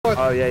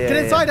forth. Oh, yeah, yeah. Get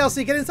inside, yeah.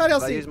 LC. Get inside,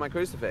 LC. I use my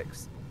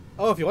crucifix.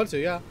 Oh, if you want to,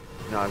 yeah.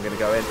 No, I'm going to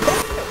go in.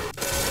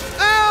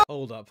 Oh!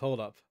 Hold up, hold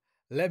up.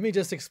 Let me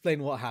just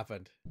explain what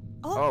happened.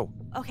 Oh.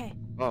 Okay.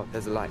 Oh,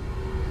 there's a light.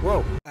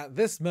 Whoa. At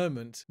this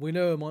moment, we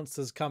know a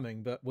monster's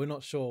coming, but we're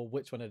not sure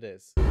which one it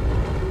is.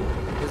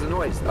 There's a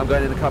noise. I'm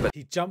going in the cupboard.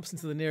 He jumps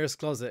into the nearest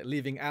closet,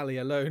 leaving Ali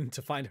alone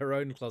to find her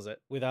own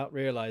closet, without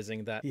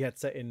realizing that he had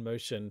set in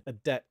motion a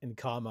debt in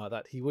karma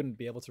that he wouldn't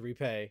be able to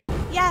repay.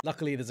 Yeah.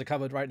 Luckily, there's a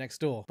cupboard right next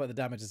door, but the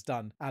damage is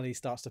done. Ali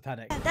starts to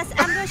panic. That's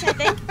ambush, I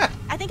think.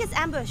 I think it's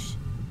ambush.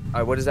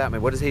 Oh, what does that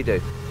mean? What does he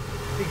do?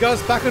 He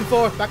goes back and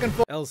forth, back and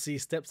forth. LC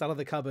steps out of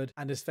the cupboard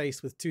and is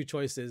faced with two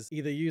choices.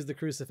 Either use the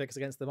crucifix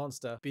against the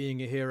monster,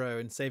 being a hero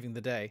and saving the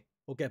day,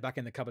 or get back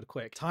in the cupboard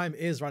quick. Time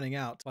is running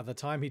out. By the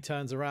time he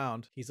turns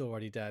around, he's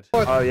already dead.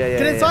 Oh, yeah, yeah.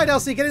 Get inside, yeah.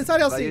 LC. Get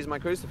inside, LC. I use my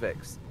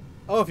crucifix.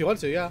 Oh, if you want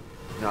to, yeah.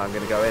 No, I'm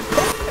going to go in.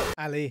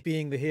 Ali,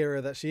 being the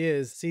hero that she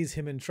is, sees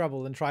him in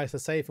trouble and tries to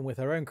save him with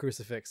her own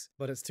crucifix,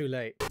 but it's too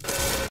late.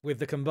 With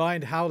the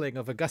combined howling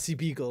of a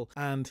GussieBeagle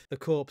and the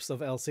corpse of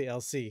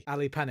LcLc,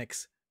 Ali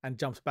panics and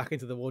jumps back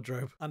into the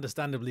wardrobe,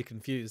 understandably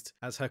confused,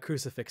 as her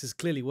crucifix is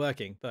clearly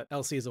working, but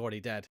LC is already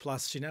dead.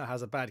 Plus, she now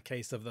has a bad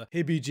case of the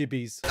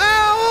hibby-jibbies.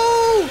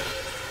 Ow!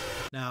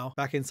 Now,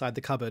 back inside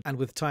the cupboard, and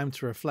with time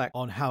to reflect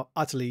on how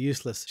utterly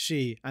useless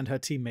she and her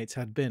teammates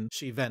had been,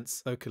 she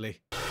vents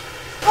vocally.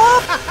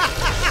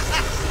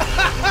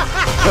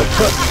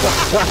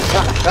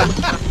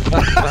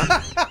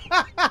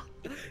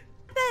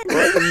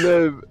 What a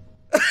noob.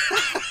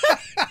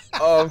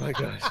 Oh my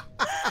gosh.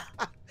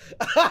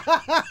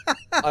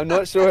 I'm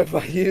not sure if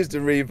I used a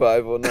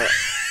revive or not.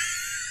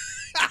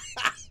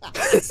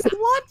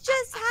 What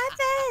just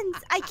happened?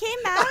 I came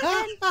out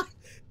and...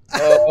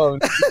 Oh,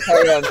 you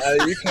carry on,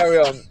 Ali, you carry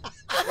on.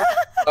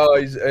 Oh,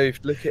 he's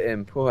oofed. Look at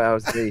him. Poor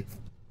LC.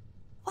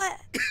 What?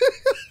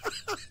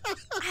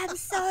 I'm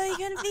so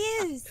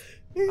confused.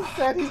 He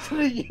said he's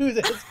going to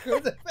use his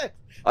crucifix.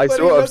 I but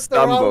sort he of looked the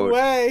wrong stumbled.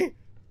 way.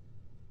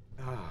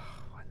 Oh.